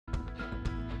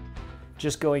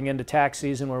just going into tax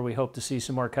season where we hope to see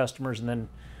some more customers, and then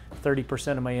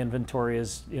 30% of my inventory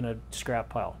is in a scrap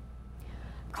pile.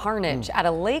 Carnage at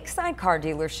a Lakeside car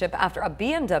dealership after a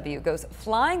BMW goes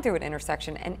flying through an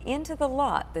intersection and into the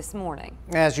lot this morning.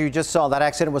 As you just saw, that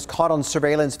accident was caught on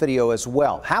surveillance video as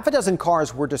well. Half a dozen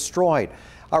cars were destroyed.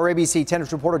 Our ABC 10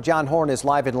 News reporter John Horn is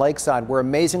live in Lakeside, where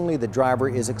amazingly the driver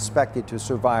is expected to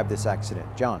survive this accident.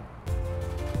 John.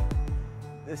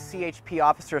 The CHP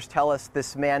officers tell us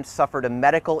this man suffered a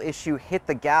medical issue, hit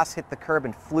the gas, hit the curb,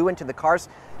 and flew into the cars.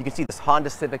 You can see this Honda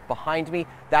Civic behind me.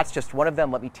 That's just one of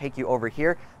them. Let me take you over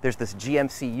here. There's this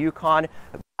GMC Yukon.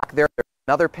 Back there, there's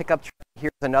another pickup truck.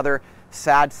 Here's another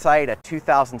sad sight, a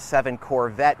 2007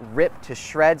 Corvette ripped to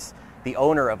shreds. The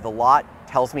owner of the lot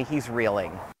tells me he's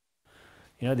reeling.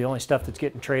 You know, the only stuff that's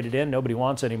getting traded in, nobody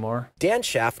wants anymore. Dan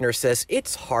Schaffner says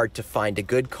it's hard to find a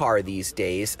good car these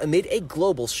days amid a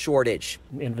global shortage.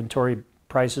 Inventory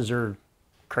prices are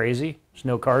crazy. There's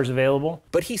no cars available.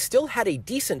 But he still had a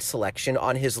decent selection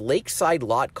on his Lakeside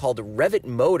lot called Revit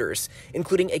Motors,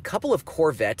 including a couple of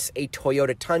Corvettes, a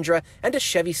Toyota Tundra, and a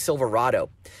Chevy Silverado.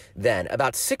 Then,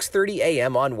 about 6:30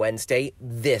 a.m. on Wednesday,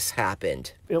 this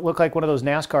happened. It looked like one of those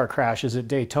NASCAR crashes at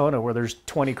Daytona where there's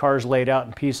 20 cars laid out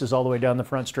in pieces all the way down the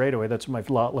front straightaway. That's what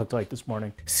my lot looked like this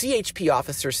morning. CHP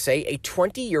officers say a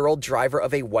 20-year-old driver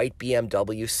of a white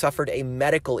BMW suffered a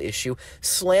medical issue,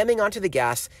 slamming onto the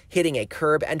gas, hitting a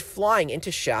curb, and flying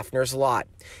into Schaffner's lot.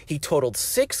 He totaled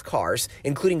 6 cars,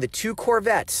 including the 2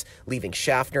 Corvettes, leaving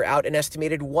Schaffner out an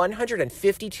estimated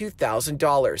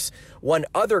 $152,000. One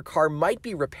other car might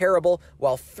be repairable,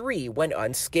 while 3 went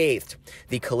unscathed.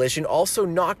 The collision also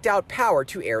knocked out power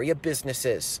to area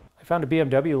businesses. I found a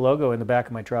BMW logo in the back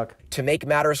of my truck. To make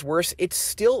matters worse, it's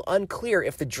still unclear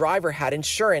if the driver had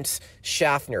insurance.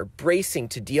 Schaffner bracing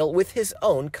to deal with his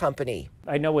own company.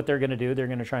 I know what they're going to do. They're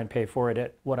going to try and pay for it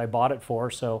at what I bought it for.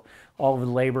 So all of the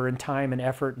labor and time and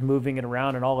effort and moving it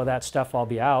around and all of that stuff, I'll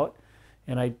be out.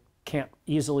 And I can't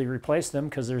easily replace them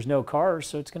because there's no cars.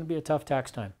 So it's going to be a tough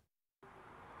tax time.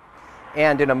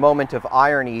 And in a moment of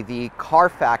irony, the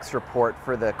Carfax report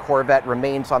for the Corvette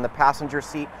remains on the passenger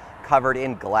seat, covered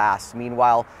in glass.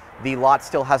 Meanwhile, the lot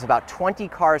still has about 20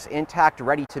 cars intact,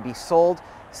 ready to be sold.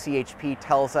 CHP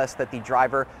tells us that the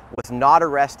driver was not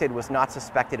arrested, was not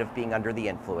suspected of being under the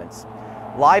influence.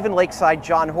 Live in Lakeside,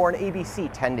 John Horn, ABC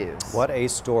 10 News. What a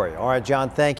story. All right, John, thank you.